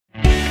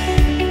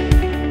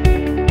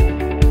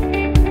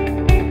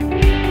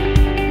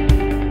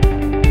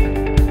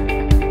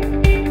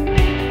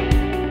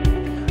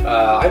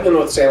I've been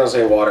with San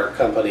Jose Water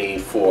Company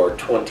for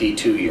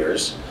 22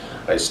 years.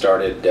 I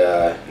started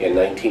in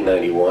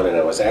 1991, and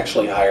I was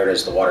actually hired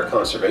as the water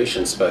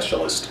conservation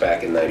specialist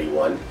back in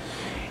 91.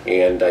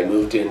 And I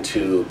moved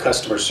into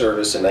customer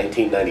service in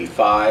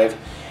 1995,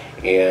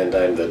 and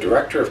I'm the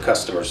director of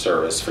customer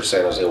service for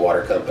San Jose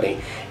Water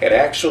Company. And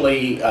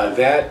actually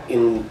that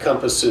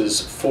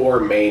encompasses four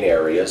main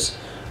areas: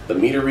 the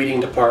meter reading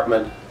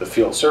department, the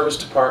field service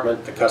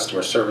department, the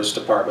customer service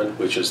department,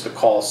 which is the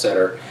call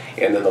center,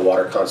 and then the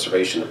water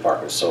conservation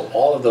department. So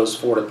all of those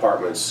four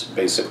departments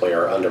basically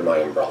are under my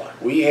umbrella.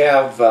 We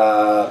have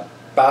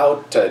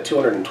about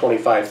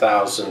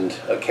 225,000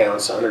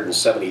 accounts,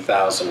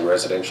 170,000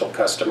 residential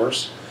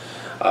customers.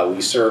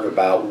 We serve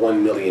about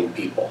 1 million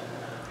people.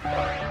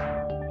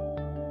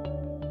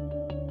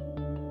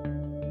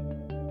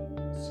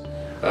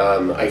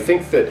 I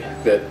think that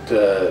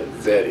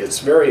it's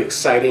very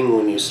exciting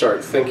when you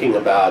start thinking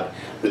about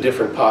the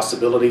different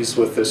possibilities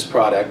with this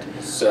product.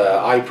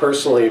 I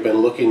personally have been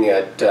looking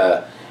at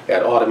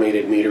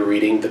automated meter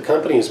reading. The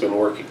company has been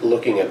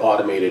looking at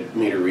automated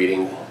meter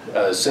reading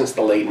since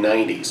the late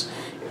 90s.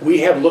 We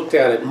have looked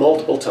at it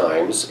multiple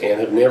times and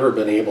have never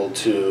been able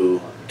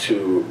to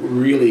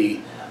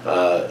really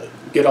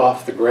get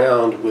off the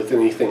ground with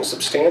anything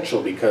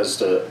substantial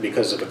because of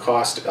the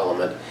cost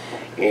element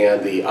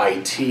and the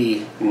IT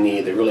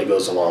need that really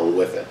goes along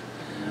with it.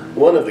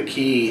 One of the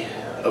key,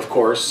 of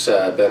course,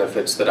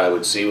 benefits that I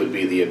would see would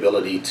be the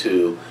ability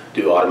to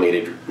do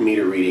automated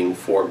meter reading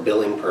for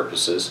billing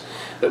purposes,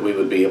 that we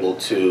would be able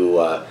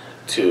to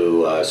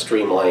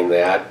streamline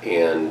that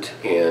and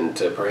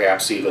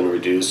perhaps even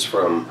reduce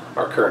from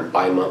our current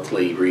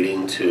bi-monthly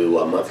reading to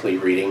a monthly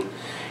reading,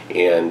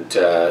 and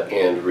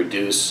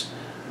reduce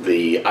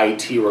the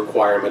IT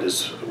requirement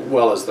as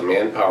well as the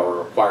manpower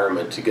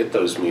requirement to get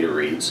those meter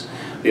reads.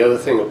 The other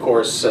thing, of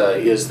course,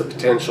 is the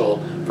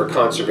potential for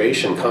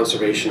conservation.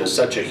 Conservation is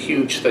such a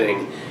huge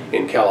thing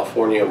in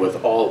California,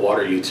 with all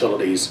water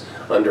utilities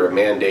under a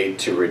mandate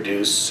to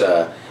reduce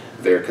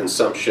their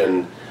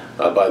consumption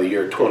by the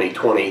year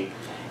 2020.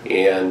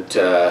 And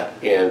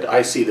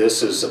I see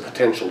this as a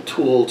potential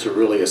tool to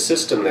really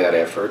assist in that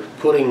effort,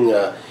 putting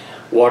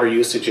water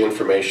usage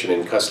information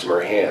in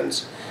customer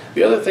hands.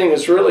 The other thing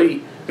is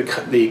really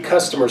the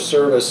customer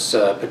service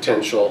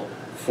potential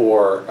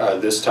for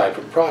this type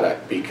of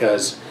product,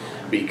 because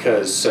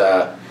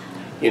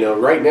you know,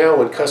 right now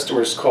when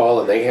customers call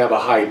and they have a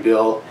high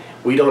bill,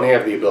 we don't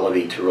have the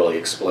ability to really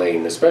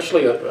explain,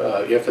 especially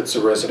if it's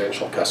a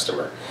residential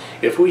customer.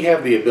 If we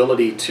have the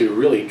ability to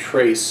really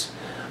trace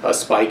a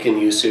spike in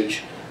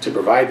usage, to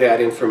provide that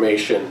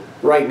information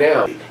right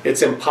now,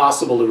 it's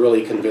impossible to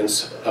really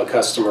convince a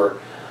customer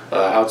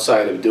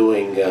outside of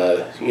doing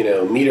you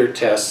know, meter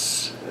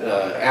tests,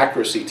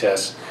 accuracy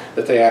tests,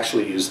 that they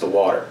actually use the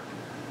water.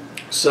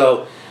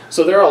 So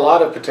there are a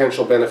lot of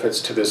potential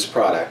benefits to this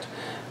product.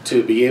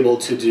 To be able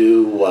to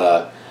do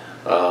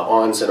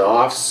ons and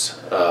offs,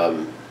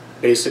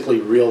 basically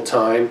real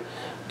time,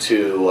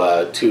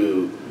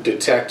 to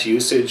detect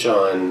usage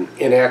on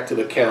inactive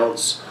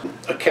accounts.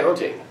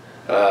 Accounting,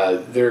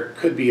 there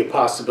could be a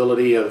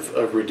possibility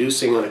of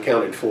reducing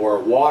unaccounted for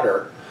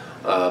water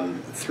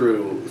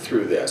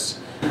through this.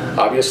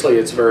 Obviously,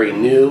 it's very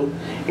new,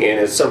 and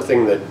it's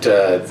something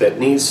that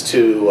needs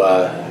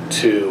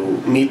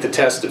to meet the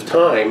test of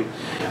time.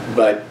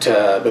 But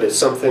it's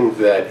something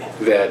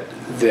that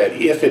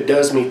if it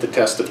does meet the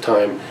test of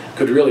time,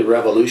 could really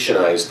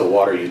revolutionize the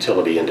water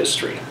utility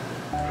industry.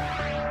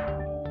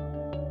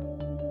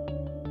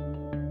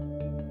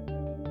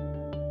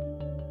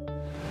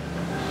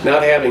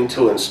 Not having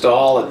to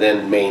install and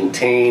then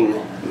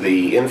maintain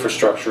the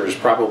infrastructure is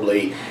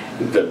probably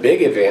the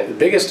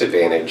biggest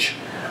advantage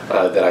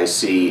that I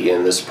see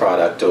in this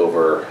product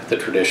over the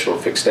traditional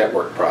fixed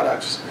network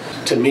products.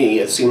 To me,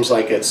 it seems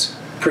like it's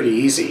pretty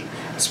easy.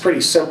 It's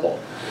pretty simple,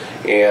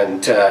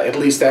 and at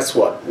least that's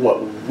what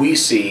we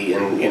see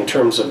in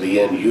terms of the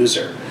end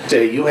user.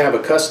 Say you have a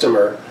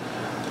customer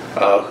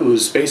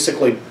who's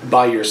basically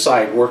by your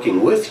side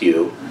working with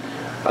you.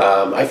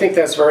 I think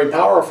that's very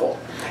powerful,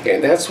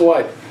 and that's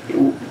what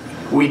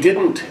we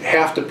didn't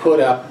have to put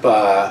up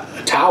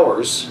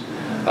towers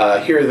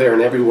here, there,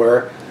 and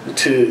everywhere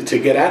to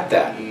get at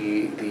that.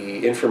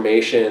 The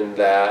information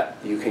that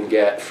you can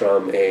get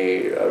from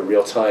a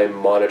real-time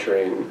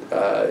monitoring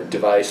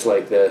device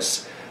like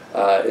this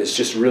is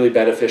just really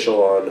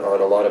beneficial on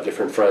a lot of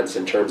different fronts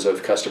in terms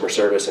of customer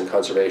service and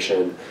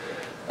conservation.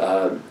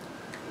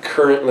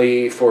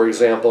 Currently, for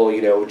example,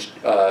 you know,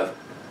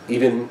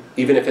 even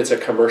if it's a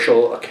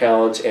commercial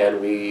account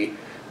and we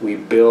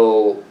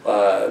bill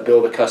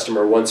the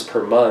customer once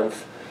per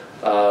month,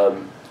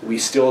 we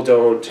still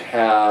don't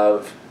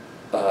have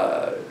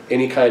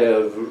any kind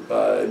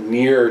of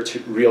near to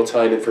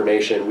real-time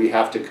information. We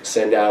have to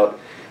send out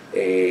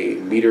a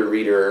meter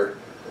reader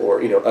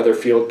or, you know, other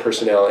field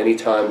personnel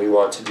anytime we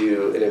want to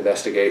do an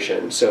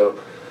investigation. So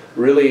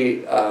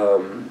really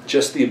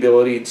just the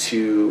ability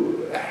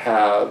to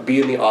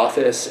be in the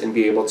office and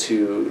be able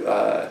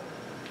to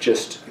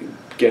just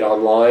get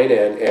online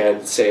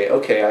and say,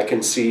 okay, I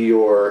can see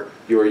your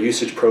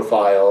usage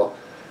profile.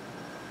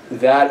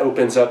 That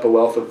opens up a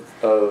wealth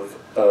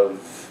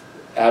of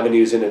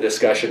avenues in a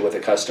discussion with a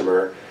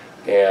customer,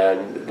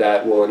 and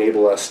that will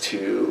enable us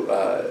to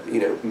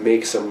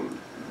make some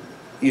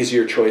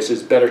easier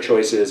choices, better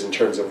choices in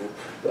terms of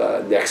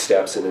next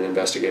steps in an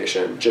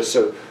investigation. Just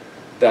so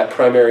that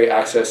primary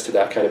access to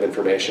that kind of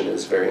information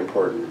is very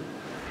important.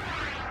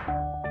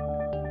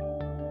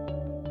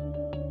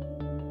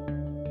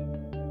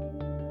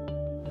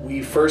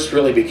 We first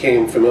really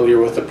became familiar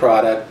with the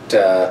product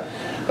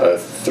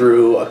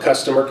through a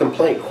customer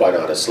complaint, quite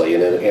honestly,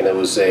 and it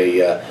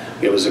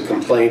was a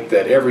complaint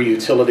that every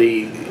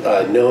utility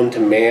known to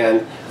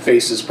man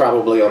faces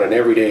probably on an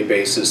everyday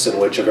basis, in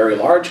which a very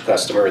large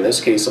customer, in this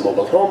case a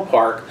mobile home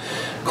park,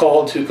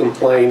 called to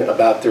complain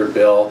about their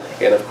bill.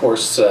 And of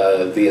course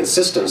the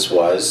insistence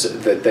was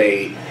that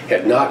they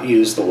had not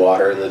used the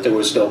water, and that there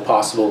was no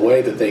possible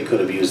way that they could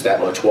have used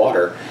that much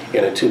water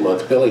in a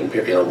 2-month billing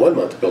period,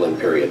 1-month billing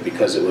period,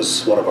 because it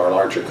was one of our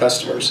larger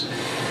customers.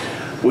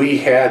 We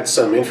had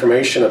some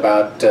information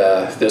about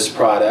this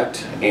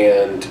product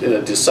and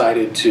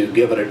decided to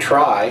give it a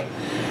try.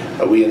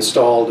 We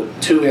installed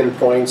 2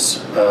 endpoints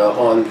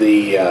on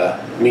the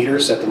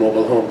meters at the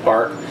mobile home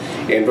park,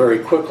 and very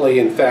quickly,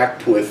 in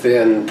fact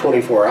within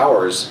 24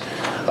 hours,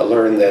 I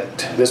learned that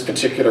this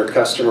particular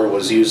customer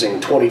was using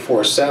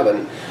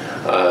 24/7,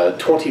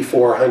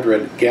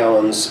 2,400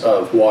 gallons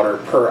of water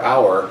per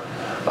hour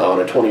on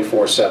a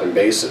 24/7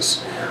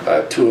 basis.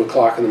 2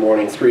 o'clock in the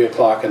morning, 3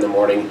 o'clock in the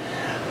morning,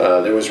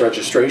 there was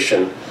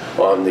registration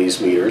on these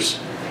meters,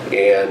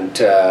 and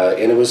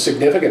it was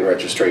significant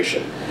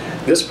registration.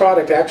 This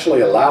product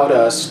actually allowed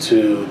us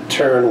to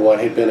turn what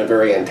had been a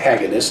very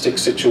antagonistic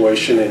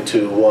situation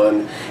into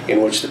one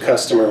in which the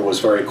customer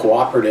was very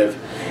cooperative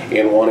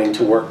in wanting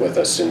to work with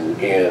us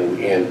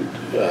and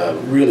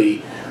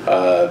really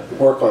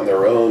work on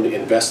their own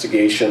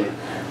investigation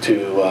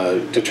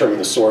to determine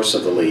the source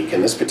of the leak.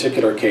 In this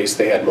particular case,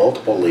 they had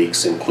multiple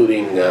leaks,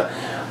 including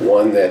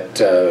one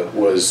that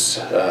was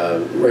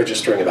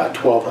registering about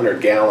 1,200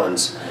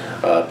 gallons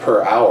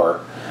per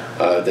hour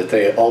that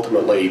they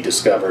ultimately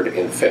discovered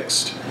and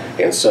fixed.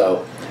 And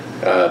so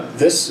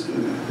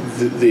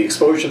the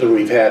exposure that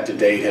we've had to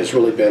date has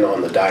really been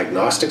on the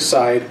diagnostic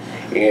side,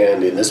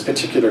 and in this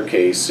particular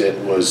case it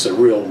was a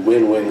real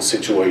win-win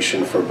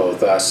situation for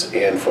both us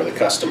and for the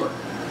customer.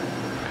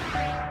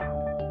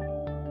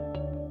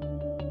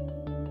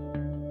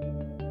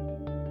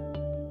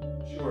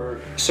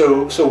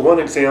 So one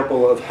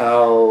example of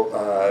how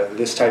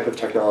this type of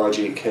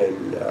technology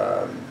can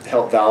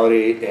help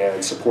validate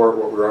and support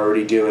what we're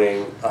already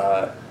doing,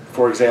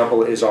 for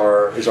example, is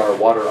our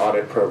water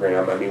audit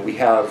program. I mean, we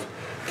have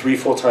 3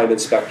 full-time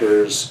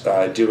inspectors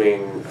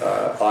doing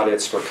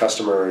audits for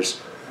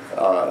customers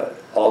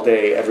all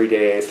day, every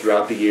day,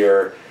 throughout the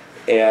year.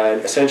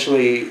 And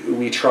essentially,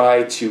 we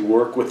try to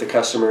work with the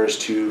customers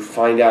to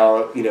find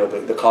out,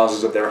 the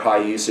causes of their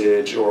high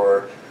usage,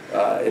 or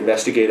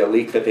investigate a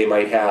leak that they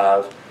might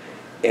have.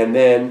 And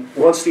then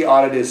once the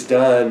audit is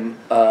done,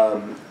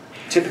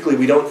 typically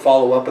we don't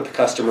follow up with the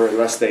customer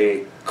unless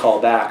they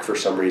call back for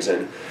some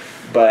reason.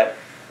 But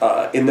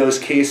in those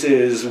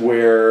cases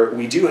where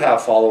we do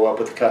have follow-up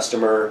with the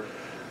customer,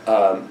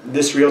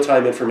 this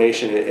real-time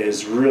information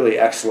is really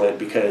excellent,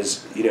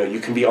 because you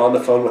can be on the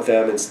phone with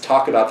them and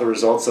talk about the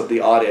results of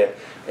the audit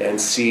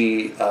and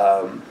see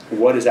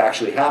what has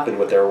actually happened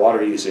with their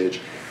water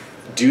usage.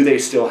 Do they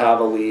still have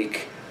a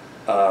leak?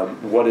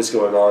 What is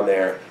going on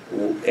there?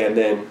 And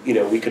then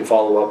we can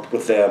follow up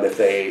with them if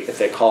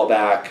they call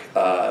back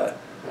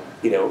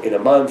in a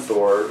month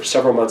or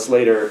several months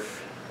later.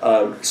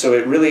 So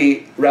it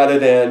really, rather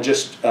than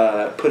just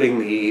putting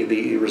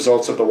the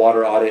results of the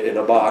water audit in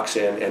a box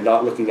and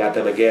not looking at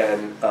them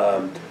again,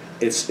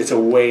 it's a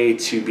way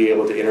to be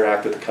able to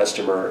interact with the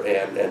customer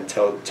and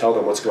tell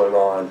them what's going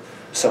on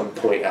some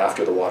point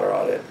after the water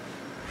audit.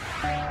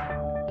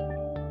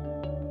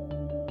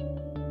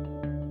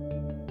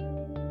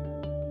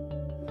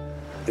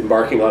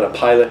 Embarking on a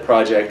pilot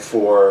project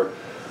for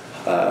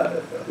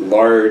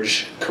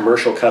large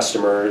commercial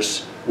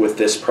customers with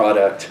this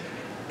product,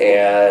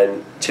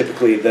 and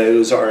typically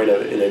those are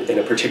in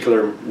a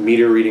particular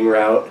meter reading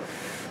route,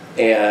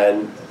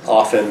 and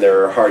often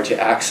they're hard to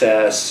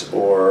access,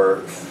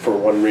 or for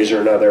one reason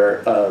or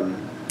another,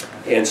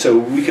 and so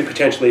we could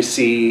potentially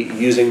see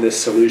using this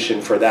solution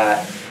for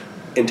that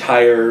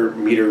entire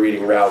meter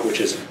reading route,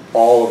 which is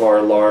all of our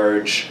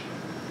large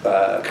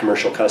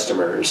commercial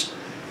customers.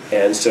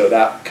 And so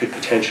that could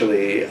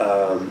potentially,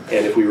 and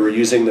if we were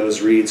using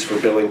those reads for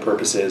billing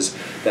purposes,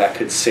 that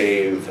could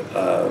save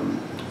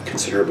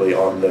considerably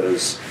on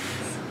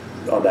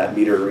that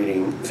meter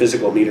reading,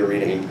 physical meter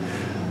reading.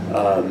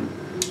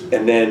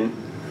 And then,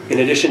 in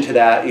addition to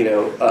that,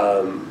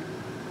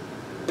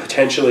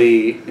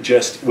 potentially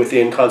just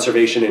within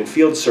conservation and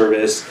field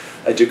service,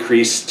 a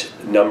decreased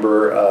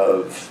number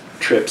of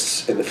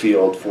trips in the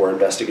field for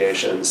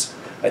investigations.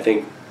 I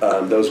think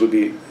those would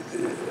be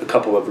a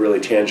couple of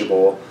really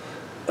tangible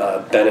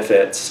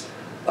benefits.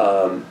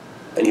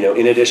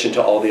 in addition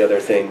to all the other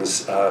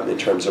things in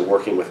terms of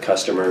working with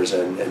customers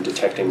and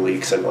detecting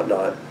leaks and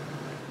whatnot.